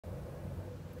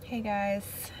Hey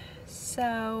guys,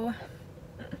 so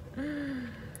I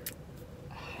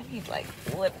need like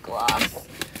lip gloss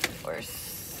or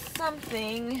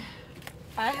something.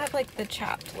 I have like the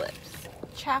chapped lips.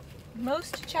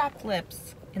 Most chapped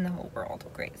lips in the whole world.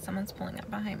 Great, someone's pulling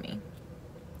up behind me.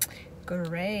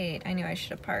 Great, I knew I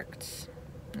should have parked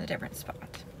in a different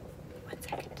spot. 1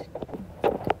 second.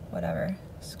 Whatever,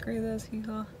 screw this,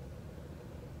 people.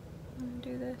 I'm gonna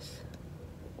do this.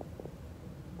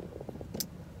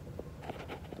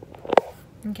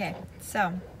 Okay, so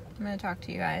I'm gonna talk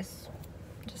to you guys,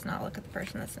 just not look at the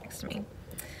person that's next to me.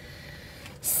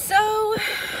 So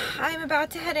I'm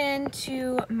about to head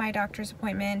into my doctor's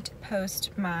appointment post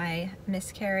my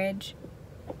miscarriage.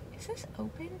 Is this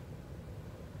open?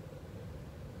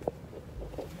 I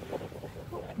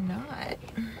hope not.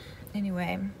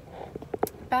 Anyway,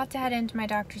 about to head into my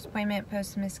doctor's appointment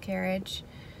post miscarriage.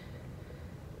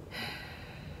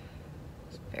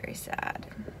 It's very sad.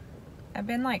 I've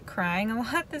been like crying a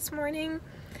lot this morning.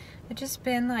 I've just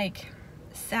been like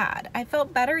sad. I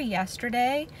felt better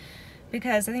yesterday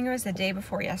because I think it was the day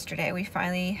before yesterday we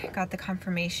finally got the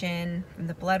confirmation from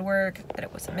the blood work that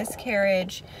it was a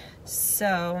miscarriage.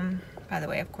 So, by the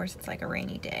way, of course it's like a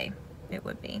rainy day. It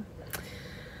would be.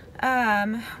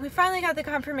 We finally got the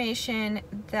confirmation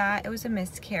that it was a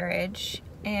miscarriage,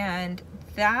 and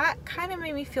that kind of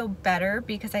made me feel better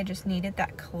because I just needed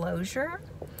that closure.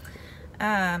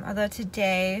 Although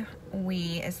today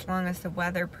as long as the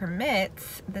weather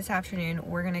permits, this afternoon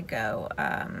we're gonna go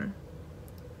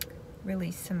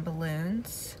release some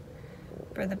balloons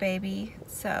for the baby,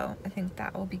 so I think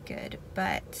that will be good.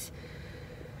 But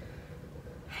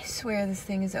I swear this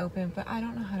thing is open, but I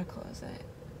don't know how to close it.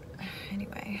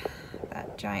 Anyway,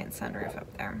 that giant sunroof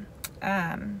up there.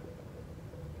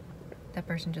 That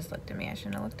person just looked at me. I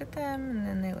shouldn't have looked at them, and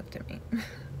then they looked at me.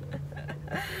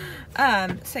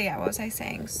 So yeah, what was I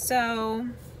saying? So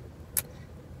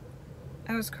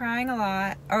I was crying a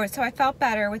lot. So I felt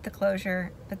better with the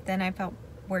closure, but then I felt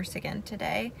worse again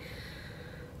today.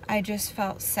 I just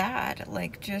felt sad,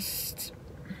 like just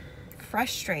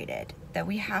frustrated that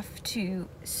we have to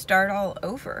start all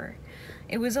over.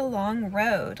 It was a long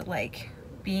road, like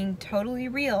being totally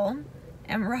real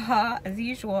and raw as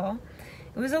usual.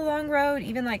 It was a long road,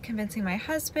 even like convincing my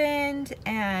husband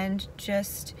and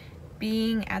just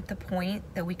being at the point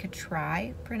that we could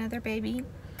try for another baby.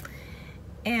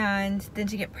 And then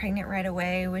to get pregnant right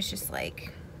away was just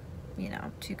like, you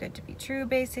know, too good to be true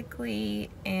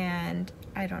basically. And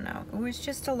I don't know, it was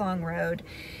just a long road.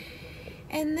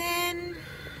 And then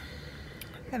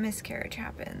the miscarriage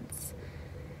happens.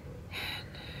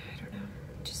 I don't know,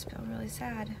 I just feel really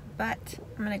sad. But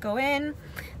I'm gonna go in.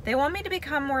 They want me to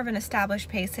become more of an established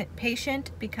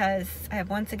patient because I have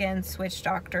once again switched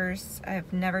doctors.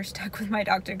 I've never stuck with my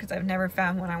doctor because I've never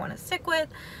found one I want to stick with.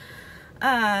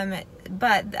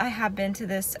 But I have been to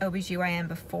this OBGYN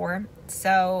before,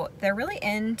 so they're really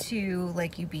into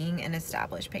like you being an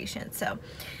established patient. So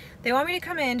they want me to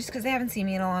come in just because they haven't seen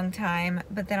me in a long time,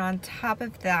 but then on top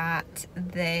of that,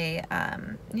 they,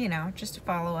 you know, just to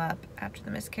follow up after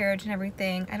the miscarriage and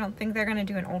everything. I don't think they're going to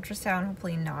do an ultrasound,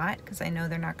 hopefully not, because I know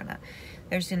they're not going to,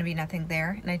 there's going to be nothing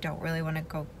there, and I don't really want to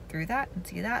go through that and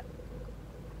see that.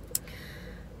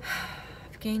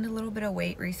 I've gained a little bit of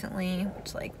weight recently,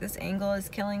 which like this angle is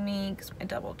killing me because my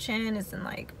double chin is in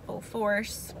like full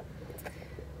force.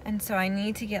 And so I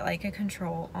need to get like a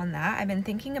control on that. I've been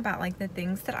thinking about like the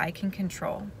things that I can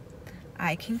control.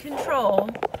 I can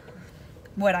control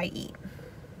what I eat.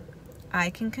 I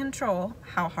can control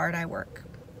how hard I work.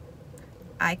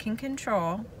 I can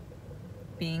control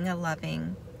being a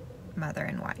loving mother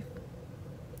and wife.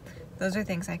 Those are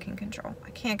things I can control. I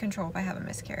can't control if I have a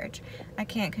miscarriage. I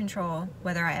can't control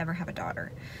whether I ever have a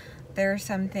daughter. There are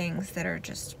some things that are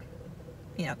just,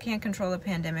 you know, can't control the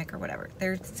pandemic or whatever.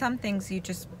 There's some things you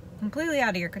just completely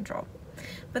out of your control,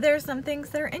 but there are some things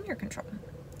that are in your control.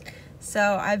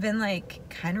 So I've been like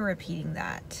kind of repeating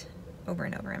that over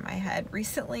and over in my head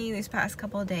recently, these past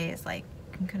couple of days. Like,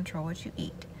 you can control what you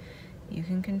eat. You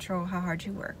can control how hard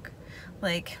you work.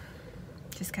 Like,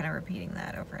 just kind of repeating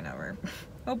that over and over,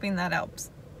 hoping that helps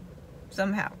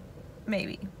somehow,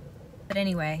 maybe. But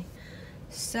anyway,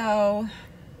 so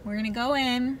we're gonna go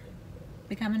in,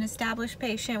 become an established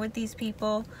patient with these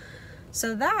people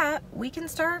so that we can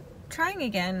start trying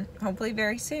again, hopefully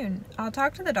very soon. I'll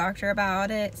talk to the doctor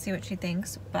about it, see what she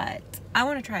thinks, but I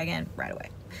want to try again right away.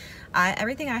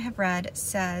 Everything I have read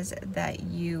says that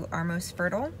you are most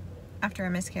fertile after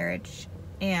a miscarriage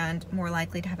and more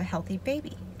likely to have a healthy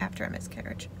baby after a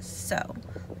miscarriage, so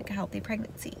like a healthy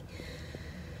pregnancy.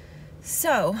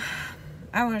 So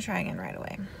I want to try again right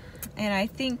away. and I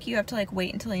think you have to like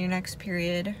wait until your next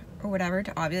period or whatever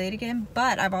to ovulate again,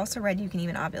 but I've also read you can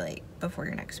even ovulate before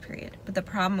your next period. But the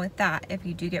problem with that, if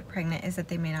you do get pregnant, is that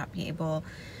they may not be able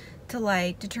to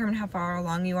like determine how far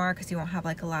along you are because you won't have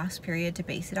like a last period to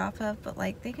base it off of, but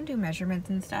like they can do measurements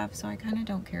and stuff, so I kind of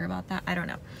don't care about that. I don't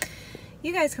know.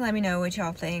 You guys can let me know what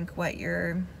y'all think, what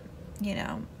you're, you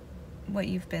know, what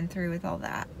you've been through with all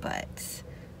that, but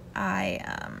I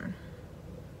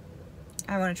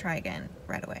want to try again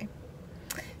right away.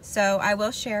 So I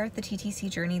will share the TTC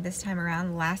journey this time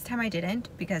around. Last time I didn't,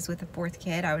 because with the 4th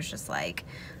kid, I was just like,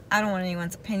 I don't want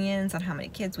anyone's opinions on how many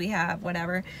kids we have,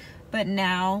 whatever. But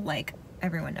now, like,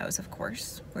 everyone knows, of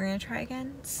course, we're going to try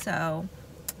again. So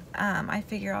I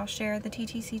figure I'll share the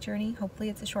TTC journey. Hopefully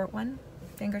it's a short one.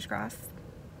 Fingers crossed.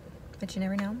 But you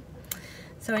never know.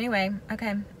 So anyway,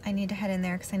 okay, I need to head in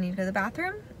there because I need to go to the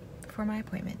bathroom for my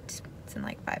appointment. It's in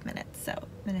like 5 minutes. So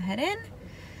I'm going to head in.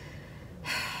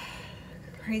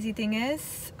 Crazy thing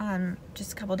is,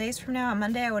 just a couple days from now, on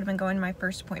Monday, I would have been going to my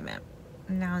first appointment.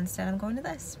 Now instead I'm going to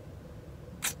this.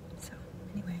 So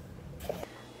anyway.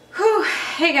 Whew.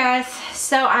 Hey guys,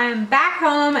 so I'm back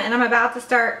home and I'm about to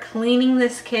start cleaning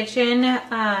this kitchen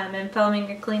and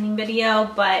filming a cleaning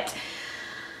video, but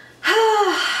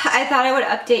I thought I would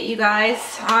update you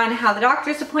guys on how the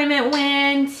doctor's appointment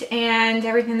went and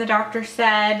everything the doctor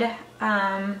said.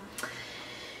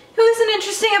 It was an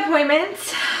interesting appointment.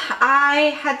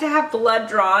 I had to have blood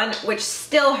drawn, which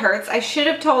still hurts. I should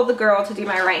have told the girl to do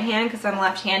my right hand because I'm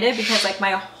left-handed, because like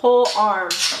my whole arm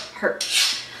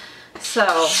hurts. So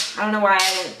I don't know why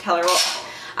I didn't tell her. Well,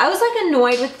 I was like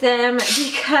annoyed with them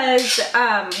because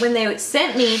when they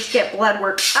sent me to get blood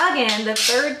work again, the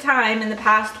 3rd time in the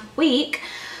past week,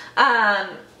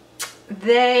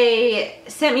 they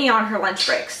sent me on her lunch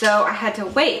break. So I had to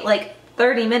wait like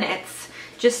 30 minutes.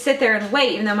 Just sit there and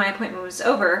wait even though my appointment was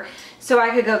over so I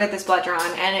could go get this blood drawn,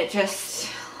 and it just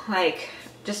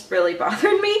really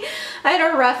bothered me. I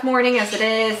had a rough morning as it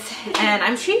is, and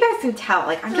I'm sure you guys can tell,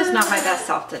 like, I'm just not my best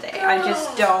self today. I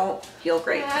just don't feel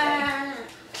great today.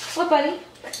 What, buddy?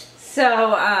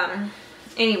 So,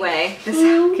 anyway, this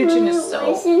kitchen is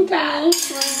so bad.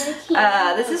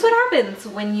 This is what happens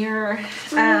when you're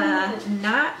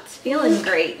not feeling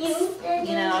great.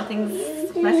 You know,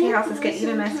 messy houses get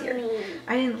even messier.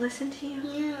 I didn't listen to you?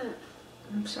 Yeah.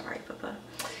 I'm sorry, Papa.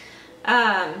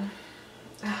 I'm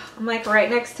like right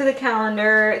next to the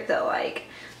calendar that like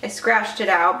I scratched it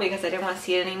out because I didn't want to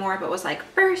see it anymore, but was like,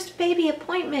 first baby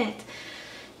appointment.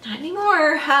 Not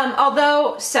anymore.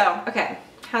 Although, so, okay,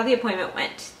 how the appointment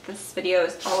went. This video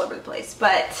is all over the place,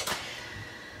 but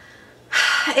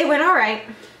it went all right.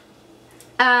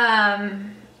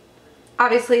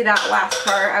 Obviously that last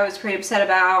part I was pretty upset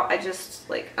about. I just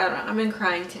like, I don't know, I've been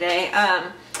crying today.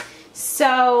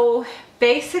 So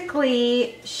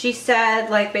basically she said,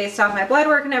 like, based off my blood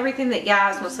work and everything, that yeah,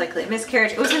 it was most likely a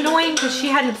miscarriage. It was annoying because she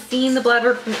hadn't seen the blood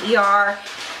work from the ER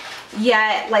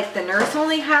yet, like the nurse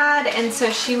only had, and so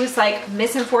she was like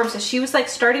misinformed. So she was like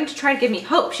starting to try to give me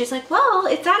hope. She's like, well,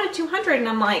 it's at a 200, and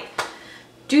I'm like,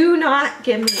 do not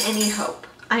give me any hope.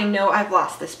 I know I've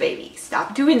lost this baby.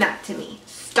 Stop doing that to me.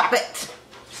 Stop it.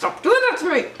 Stop doing that to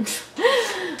me.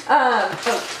 Oh,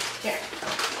 here.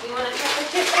 You want to try the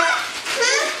Kit Kat?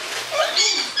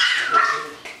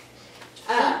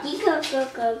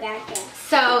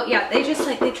 So yeah, they just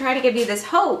like, they try to give you this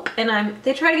hope, and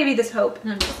they try to give you this hope,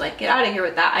 and I'm just like, get out of here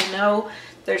with that. I know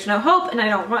there's no hope, and I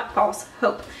don't want false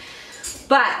hope.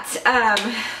 But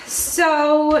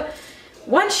so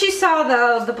once she saw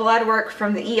the blood work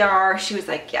from the ER, she was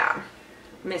like, yeah,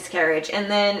 miscarriage. And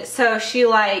then so she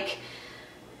like,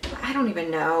 I don't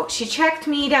even know, she checked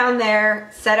me down there,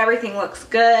 said everything looks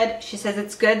good. She says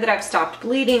it's good that I've stopped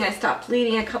bleeding. I stopped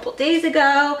bleeding a couple days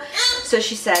ago, so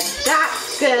she said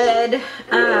that's good.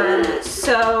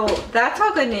 So that's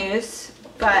all good news,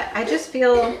 but I just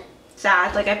feel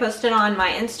sad. Like, I posted on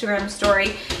my Instagram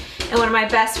story, and one of my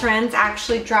best friends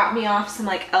actually dropped me off some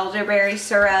like elderberry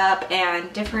syrup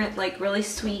and different like really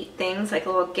sweet things, like a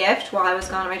little gift, while I was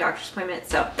gone on my doctor's appointment.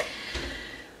 So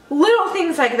little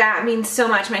things like that mean so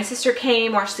much. My sister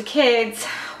came, watched the kids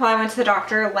while I went to the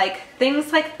doctor. Like,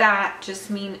 things like that just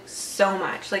mean so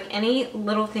much. Like, any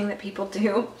little thing that people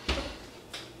do,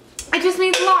 it just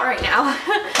means a lot right now.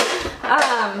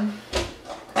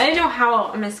 I didn't know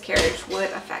how a miscarriage would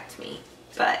affect me,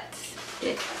 but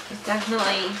it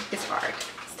definitely is hard.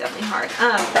 It's definitely hard.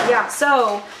 But yeah,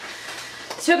 so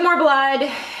took more blood,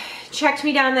 checked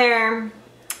me down there,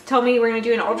 told me we're gonna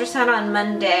do an ultrasound on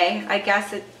Monday. I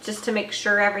guess it's just to make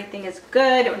sure everything is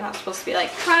good. We're not supposed to be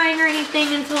like crying or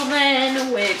anything until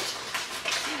then, which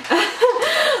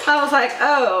I was like,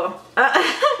 oh.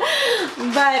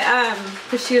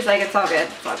 But she was like, it's all good,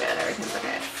 everything's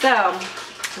okay. So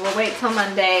we'll wait till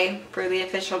Monday for the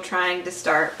official trying to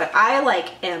start, but I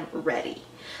like am ready.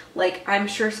 Like, I'm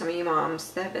sure some of you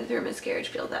moms that have been through a miscarriage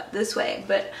feel that this way,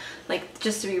 but like,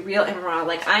 just to be real and raw,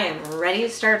 like, I am ready to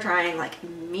start trying, like,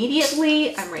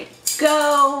 immediately. I'm ready to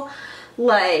go.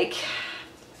 Like,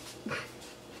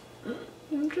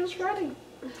 I'm just ready.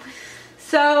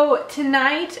 So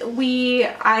tonight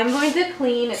I'm going to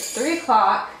clean. It's 3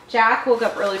 o'clock. Jack woke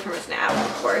up early from his nap,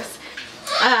 of course.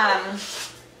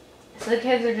 So the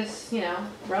kids are just, you know,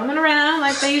 roaming around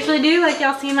like they usually do, like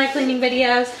y'all see in my cleaning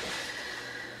videos.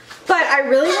 But I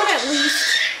really want to at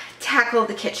least tackle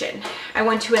the kitchen. I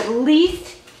want to at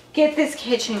least get this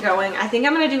kitchen going. I think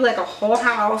I'm going to do like a whole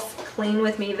house clean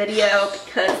with me video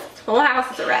because this whole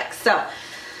house is a wreck. So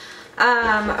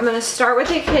I'm going to start with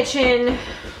the kitchen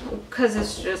because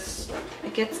it's just,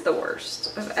 it gets the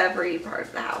worst of every part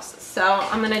of the house. So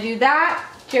I'm going to do that.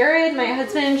 Jared, my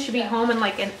husband, should be home in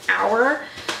like an hour.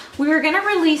 We were going to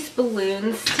release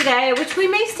balloons today, which we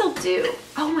may still do.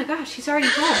 Oh my gosh, he's already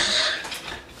home.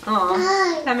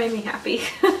 Oh, that made me happy.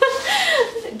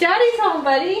 Daddy's home,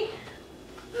 buddy.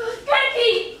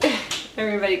 Daddy!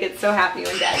 Everybody gets so happy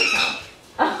when Daddy's home.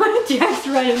 Oh, Jack's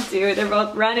running too. They're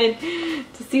both running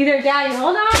to see their daddy.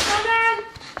 Hold on, hold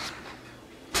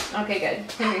on. Okay,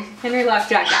 good. Henry left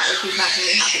Jack out, which he's not going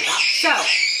to be happy about. So,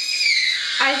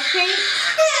 I think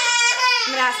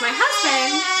I'm going to ask my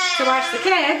husband to watch the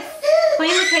kids,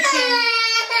 clean the kitchen,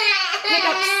 pick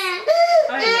up...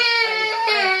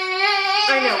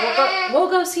 I know, we'll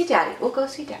go see Daddy. We'll go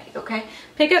see Daddy, okay?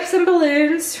 Pick up some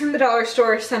balloons from the dollar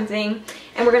store or something,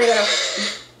 and we're gonna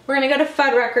go to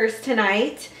Fuddruckers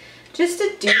tonight, just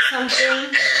to do something. I'm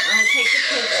gonna take the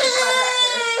kids to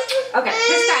Fuddruckers. Okay,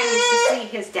 this guy needs to see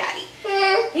his daddy.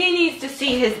 He needs to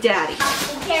see his daddy.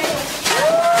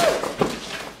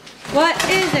 What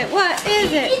is it? What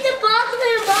is it? It's a box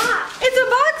in a box. It's a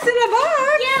box in a box?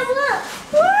 Yeah, look.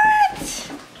 What?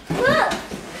 Look.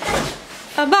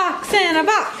 A box in a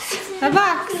box. A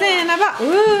box in a box.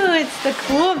 Ooh, it's the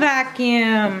cool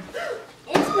vacuum.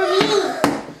 It's for me.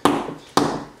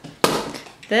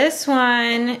 This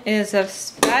one is a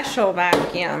special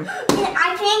vacuum.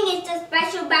 I think it's a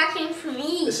special vacuum for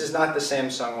me. This is not the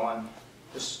Samsung one.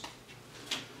 Just...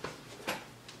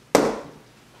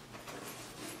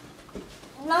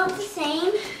 Not the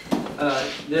same.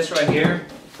 This right here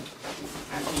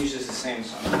uses the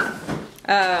Samsung.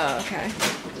 Oh, okay.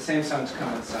 The Samsung's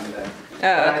coming Sunday.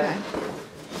 Oh, okay.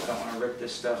 I don't want to rip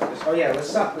this stuff. Oh yeah,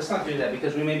 let's not do that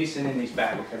because we may be sending these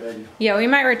back. Okay, ready? Yeah, we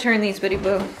might return these, Booty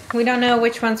Boo. We don't know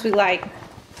which ones we like.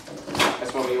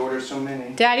 That's why we ordered so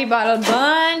many. Daddy bought a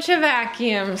bunch of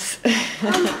vacuums. This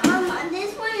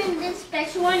one and this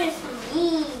special one is for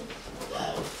me.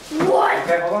 What?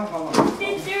 Okay, hold on.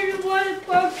 There's the one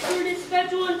part for the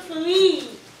special one for me.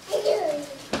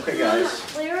 Okay,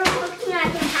 guys. We were looking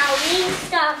at the Halloween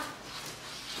stuff.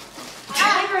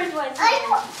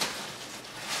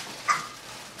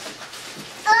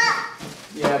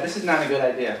 Yeah, this is not a good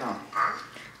idea, huh?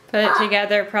 Put it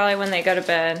together probably when they go to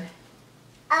bed.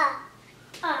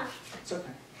 It's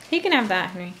okay. He can have that,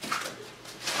 Henry.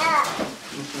 I'm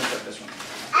just gonna put this one.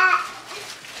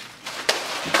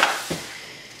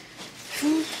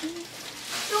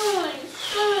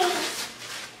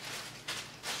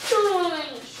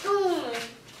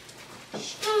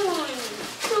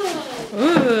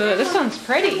 Ooh, this one's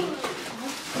pretty.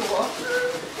 Cool.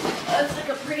 That's like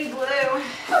a pretty blue.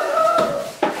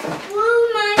 Blue,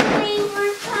 my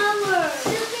favorite color.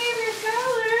 Your favorite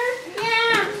color?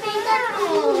 Yeah, because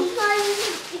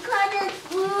it's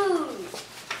blue.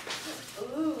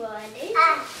 Ooh, what is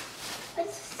it?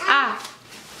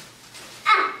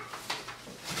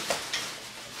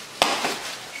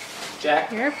 Jack.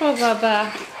 Careful, Bubba.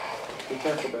 Be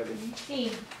careful, baby.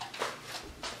 See.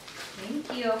 Thank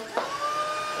you.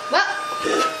 What?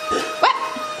 What?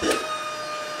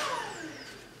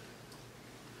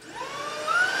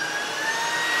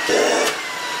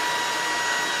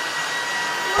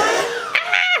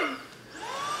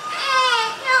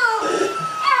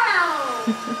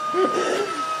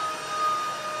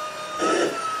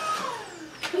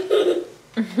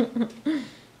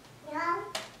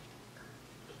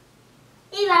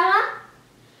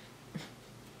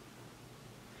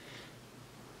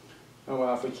 Oh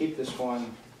well, if we keep this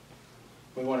one,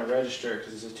 we want to register it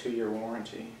because it's a 2-year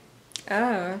warranty.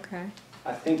 Oh, okay.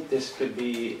 I think this could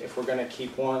be, if we're going to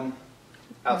keep one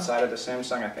outside of the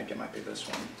Samsung, I think it might be this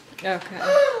one. Okay.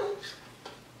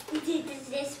 Is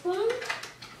this one?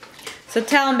 So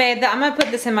tell them, babe, that I'm going to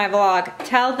put this in my vlog.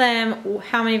 Tell them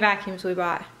how many vacuums we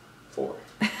bought. 4.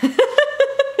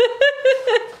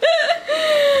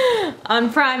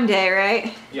 On Prime Day,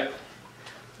 right? Yeah.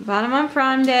 Bought them on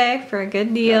Prime Day for a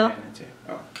good deal. Yeah, me too.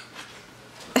 Oh.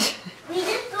 We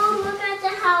just go look at the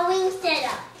Halloween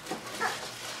setup.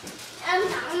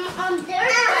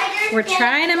 There's spiders. We're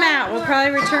trying them out. We'll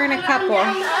probably return a couple. The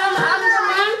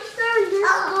monsters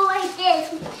just go like this.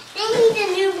 They need a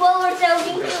new roller so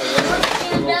we can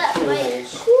stand up. Like,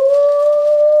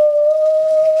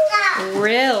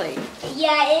 Really?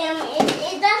 yeah,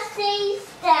 it does say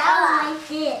style like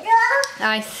this.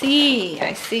 I see.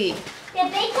 I see. The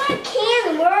big one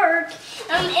can work.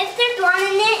 If there's one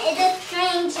in it, it just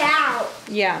drains out.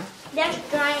 Yeah. That's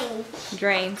drains.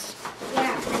 Drains.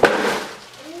 Yeah.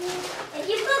 If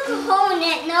you poke a hole in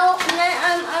it, all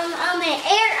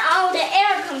the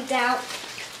air comes out.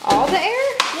 All the air?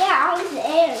 Yeah, all the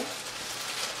air.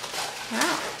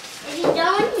 Wow. If you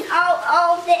don't,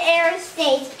 all the air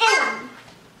stays in.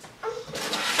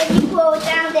 If you blow it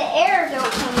down, the air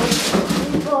don't come in.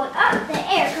 If you blow it up,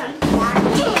 the air comes back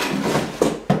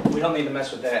in. We don't need to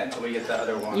mess with that until we get the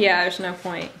other one. Yeah, there's no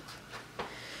point.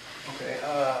 Okay,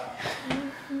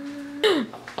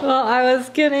 Well, I was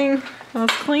cleaning.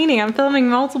 I'm filming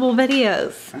multiple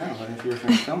videos. I know, but if you were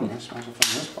finished filming this, might as well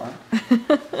film this part.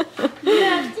 You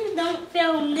have to don't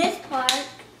film this part.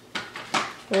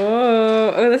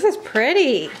 Oh, this is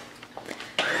pretty.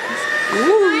 Can I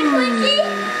put it?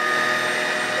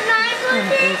 That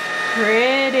is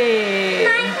pretty.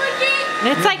 Can I put it? And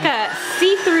it's like a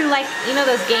see-through, like, you know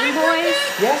those Game Boys?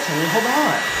 Yes, honey, hold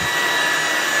on.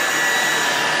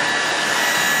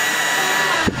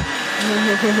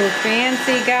 Ooh,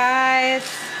 fancy, guys.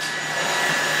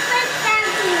 Let's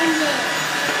vacuum it.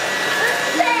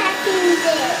 Let's vacuum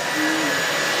it.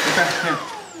 Okay, here.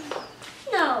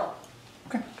 No.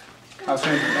 Okay. I was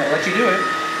going to let you do it.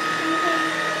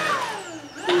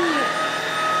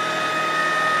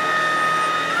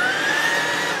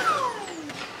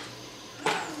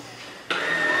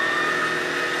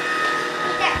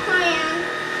 Get that crayon.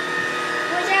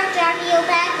 Watch out, Jackie, you'll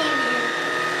vacuum it.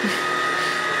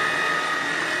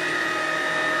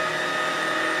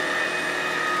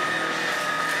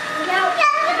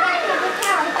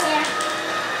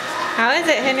 How is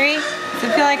it, Henry? Does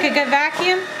it feel like a good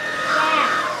vacuum? Yeah.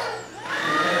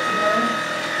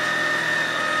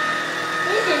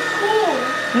 This is cool.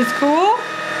 It's cool?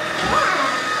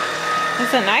 Yeah.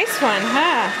 It's a nice one,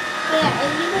 huh? Yeah, if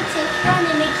you would take one,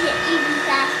 it makes it even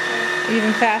faster.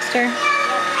 Even faster?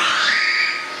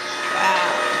 Wow.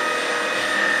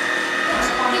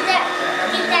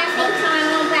 Get that thing so I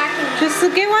won't vacuum it. Just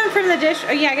get one from the dish.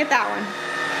 Oh yeah, get that one.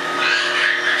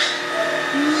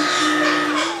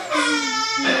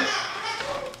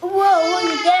 Whoa,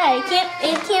 look at that.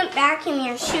 It can't vacuum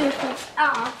your shoes.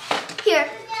 Oh, here.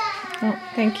 Oh,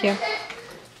 thank you.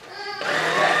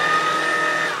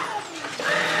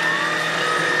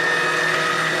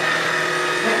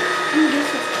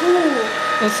 This is cool.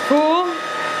 It's cool?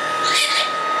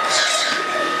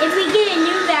 If we get a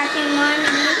new vacuum one,